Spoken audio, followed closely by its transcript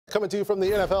Coming to you from the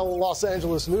NFL Los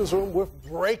Angeles newsroom with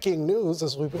breaking news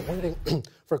as we've been waiting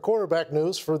for quarterback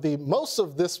news for the most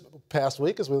of this past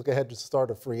week as we look ahead to the start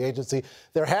of free agency.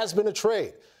 There has been a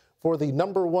trade for the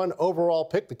 #1 overall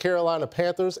pick, the Carolina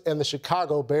Panthers and the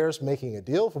Chicago Bears making a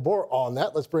deal. For more on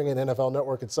that, let's bring in NFL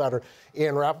Network insider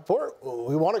Ian Rappaport.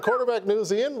 We wanted quarterback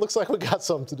news, Ian. Looks like we got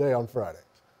some today on Friday.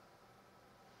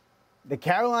 The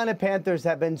Carolina Panthers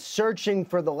have been searching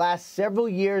for the last several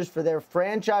years for their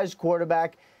franchise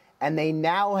quarterback, and they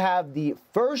now have the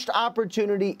first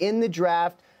opportunity in the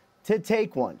draft to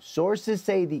take one. Sources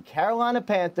say the Carolina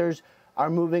Panthers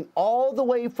are moving all the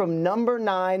way from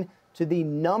 #9 to the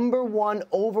 #1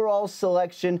 overall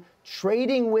selection,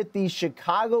 trading with the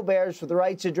Chicago Bears for the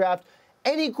right to draft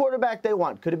any quarterback they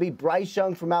want. Could it be Bryce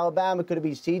Young from Alabama? Could it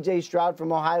be C.J. Stroud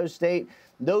from Ohio State?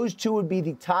 Those two would be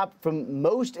the top from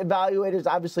most evaluators.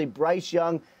 Obviously, Bryce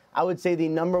Young, I would say the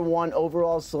 #1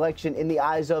 overall selection in the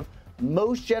eyes of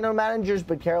most general managers,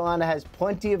 but Carolina has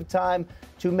plenty of time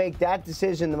to make that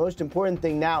decision. The most important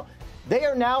thing now, they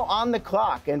are now on the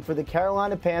clock. And for the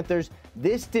Carolina Panthers,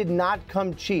 this did not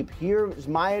come cheap. Here's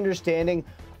my understanding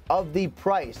of the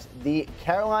price. The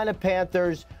Carolina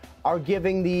Panthers are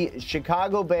giving the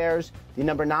Chicago Bears the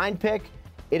 #9 pick.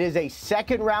 It is a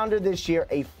second rounder this year,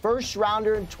 a first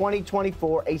rounder in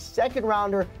 2024, a second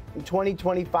rounder in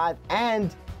 2025,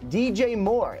 and DJ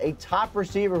Moore, a top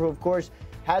receiver who, of course,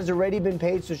 has already been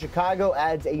paid. So Chicago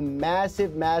adds a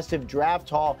massive, massive draft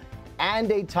haul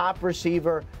and a top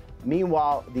receiver.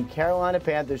 Meanwhile, the Carolina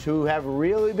Panthers, who have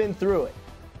really been through it,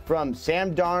 from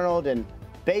Sam Darnold and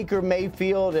Baker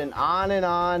Mayfield and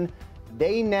on,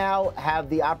 they now have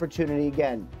the opportunity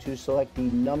again to select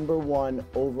the #1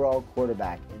 overall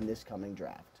quarterback in this coming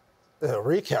draft.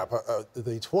 Recap,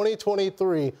 the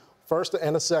 2023 first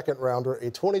and a second rounder, a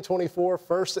 2024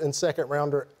 first and second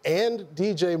rounder, and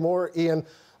DJ Moore. Ian,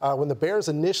 when the Bears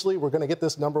initially were going to get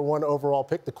this #1 overall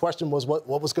pick, the question was what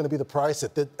was going to be the price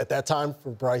at that time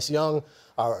for Bryce Young,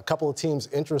 a couple of teams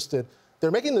interested.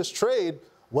 They're making this trade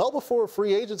well before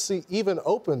free agency even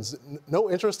opens.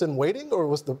 No interest in waiting, or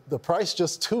was the price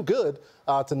just too good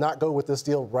to not go with this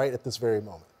deal right at this very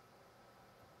moment?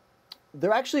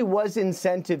 There actually was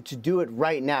incentive to do it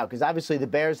right now because obviously the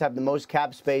Bears have the most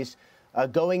cap space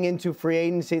going into free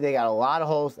agency. They got a lot of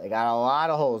holes. They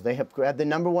have the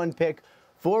 #1 pick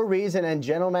for a reason, and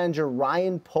general manager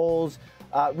Ryan Poles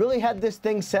really had this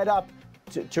thing set up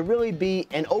to really be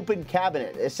an open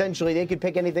cabinet. Essentially, they could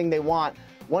pick anything they want.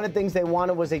 One of the things they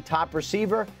wanted was a top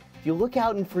receiver. If you look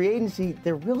out in free agency,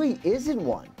 there really isn't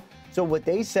one. So what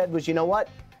they said was, you know what?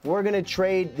 We're going to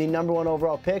trade the #1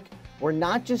 overall pick. We're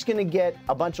not just going to get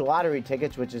a bunch of lottery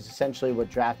tickets, which is essentially what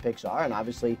draft picks are, and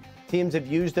obviously teams have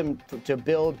used them to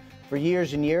build for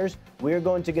years and years. We're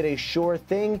going to get a sure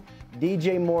thing.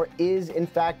 DJ Moore is, in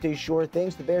fact, a sure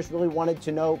thing. So the Bears really wanted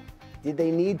to know, did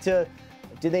they need to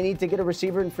get a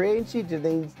receiver in free agency? Do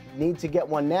they need to get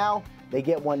one now? They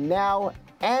get one now,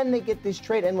 and they get this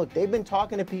trade. And look, they've been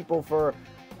talking to people for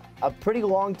a pretty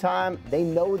long time. They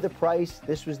know the price.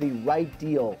 This was the right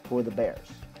deal for the Bears.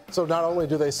 So not only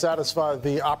do they satisfy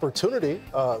the opportunity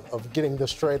of getting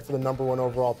this trade for the #1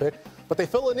 overall pick, but they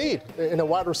fill a need in a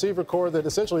wide receiver core that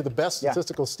essentially the best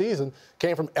statistical season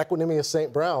came from Equanimeous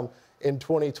St. Brown in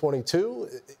 2022.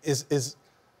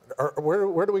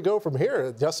 Where do we go from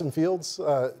here? Justin Fields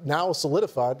now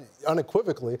solidified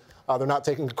unequivocally. They're not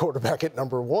taking a quarterback at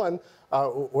 #1.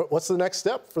 What's the next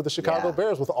step for the Chicago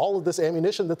Bears with all of this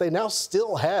ammunition that they now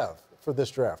still have for this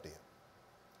draft, Ian?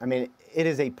 I mean, it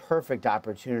is a perfect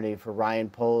opportunity for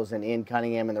Ryan Poles and Ian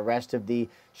Cunningham and the rest of the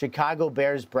Chicago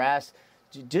Bears brass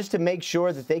just to make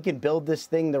sure that they can build this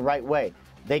thing the right way.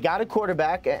 They got a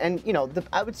quarterback, and, you know,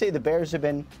 I would say the Bears have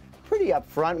been pretty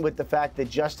upfront with the fact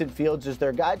that Justin Fields is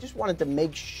their guy. Just wanted to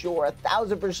make sure,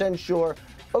 1,000% sure,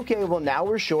 okay, well, now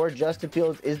we're sure Justin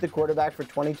Fields is the quarterback for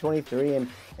 2023, and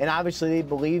obviously they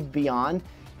believe beyond.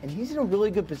 And he's in a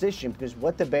really good position because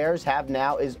what the Bears have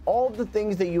now is all the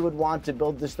things that you would want to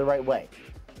build this the right way.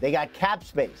 They got cap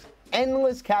space,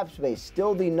 endless cap space,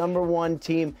 still the #1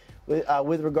 team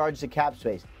with regards to cap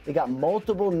space. They got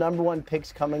multiple #1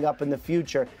 picks coming up in the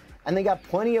future, and they got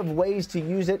plenty of ways to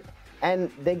use it. And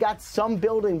they got some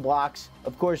building blocks.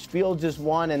 Of course, Fields is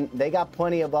one, and they got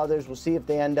plenty of others. We'll see if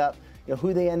they end up,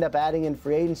 who they end up adding in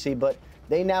free agency. But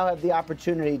they now have the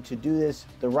opportunity to do this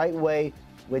the right way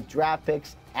with draft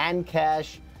picks and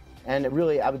cash. And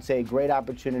really, I would say, a great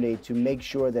opportunity to make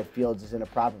sure that Fields is in a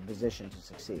proper position to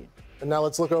succeed. And now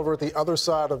let's look over at the other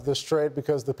side of this trade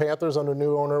because the Panthers under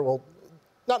new owner, well,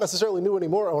 not necessarily new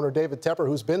anymore, owner David Tepper,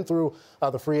 who's been through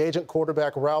the free agent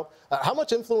quarterback route. How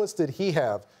much influence did he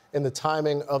have in the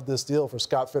timing of this deal for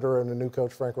Scott Fitterer and the new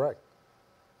coach Frank Reich?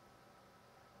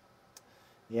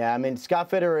 Yeah, I mean, Scott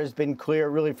Fitterer has been clear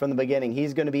really from the beginning.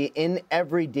 He's going to be in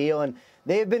every deal, and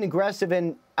they have been aggressive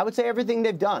in, I would say, everything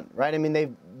they've done, right? I mean, they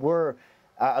were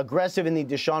aggressive in the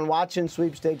Deshaun Watson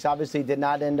sweepstakes. Obviously, did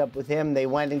not end up with him. They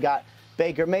went and got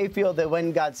Baker Mayfield. They went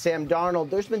and got Sam Darnold.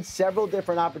 There's been several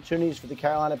different opportunities for the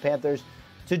Carolina Panthers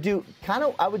to do kind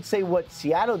of, I would say, what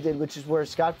Seattle did, which is where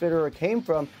Scott Fitterer came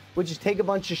from, which is take a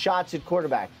bunch of shots at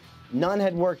quarterback. None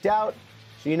had worked out.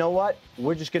 So you know what?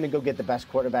 We're just going to go get the best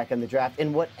quarterback in the draft.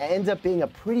 And what ends up being a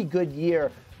pretty good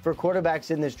year for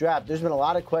quarterbacks in this draft. There's been a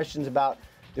lot of questions about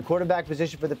the quarterback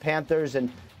position for the Panthers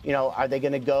and, you know, are they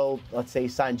going to go, let's say,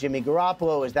 sign Jimmy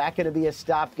Garoppolo? Is that going to be a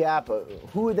stopgap?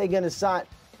 Who are they going to sign?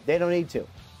 They don't need to.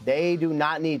 They do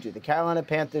not need to. The Carolina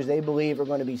Panthers, they believe, are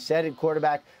going to be set at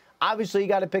quarterback. Obviously, you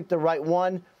got to pick the right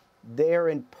one. They're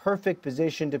in perfect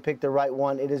position to pick the right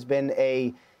one. It has been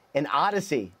an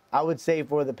odyssey, I would say,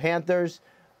 for the Panthers,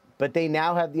 but they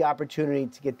now have the opportunity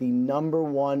to get the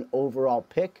 #1 overall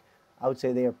pick. I would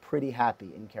say they are pretty happy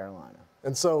in Carolina.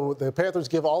 And so the Panthers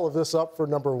give all of this up for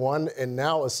 #1, and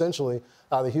now essentially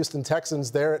the Houston Texans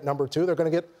there at #2. They're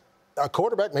going to get a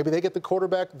quarterback. Maybe they get the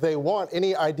quarterback they want.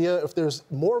 Any idea if there's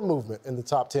more movement in the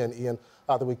top 10, Ian,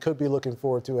 that we could be looking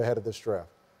forward to ahead of this draft?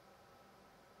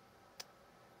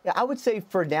 Yeah, I would say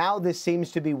for now, this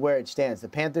seems to be where it stands. The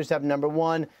Panthers have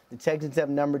 #1. The Texans have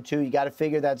 #2. You got to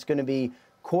figure that's going to be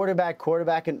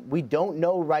quarterback, and we don't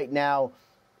know right now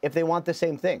if they want the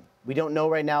same thing. We don't know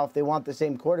right now if they want the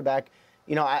same quarterback.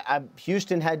 You know,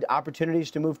 Houston had opportunities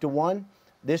to move to 1.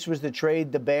 This was the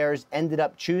trade the Bears ended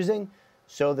up choosing.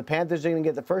 So the Panthers are going to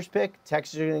get the first pick.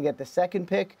 Texans are going to get the second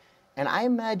pick. And I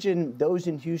imagine those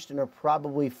in Houston are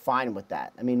probably fine with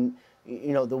that. I mean,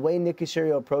 you know, the way Nick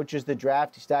Caserio approaches the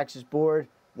draft, he stacks his board.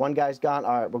 One guy's gone.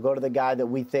 All right, we'll go to the guy that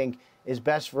we think is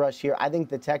best for us here. I think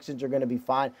the Texans are going to be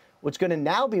fine. What's going to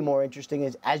now be more interesting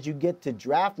is as you get to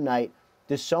draft night,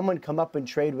 does someone come up and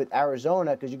trade with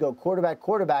Arizona? Because you go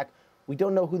quarterback. We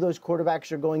don't know who those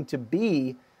quarterbacks are going to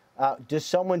be. Does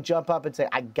someone jump up and say,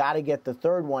 I got to get the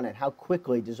third one? And how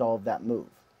quickly does all of that move?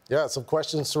 Yeah, some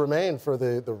questions to remain for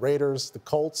the Raiders, the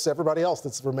Colts, everybody else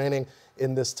that's remaining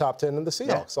in this top 10, and the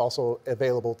Seahawks also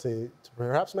available to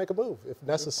perhaps make a move if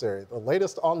necessary. The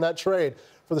latest on that trade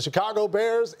for the Chicago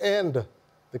Bears and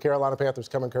the Carolina Panthers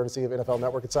coming courtesy of NFL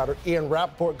Network insider Ian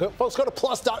Rappaport. Folks, go to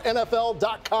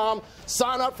plus.nfl.com.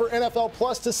 Sign up for NFL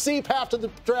Plus to see Path to the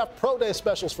Draft Pro Day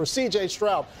specials for C.J.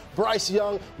 Stroud, Bryce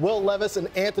Young, Will Levis, and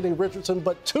Anthony Richardson.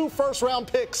 But 2 first-round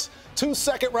picks, 2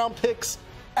 second-round picks,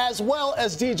 as well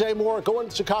as DJ Moore going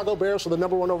to Chicago Bears for the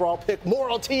 #1 overall pick. More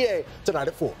on TA tonight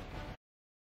at 4.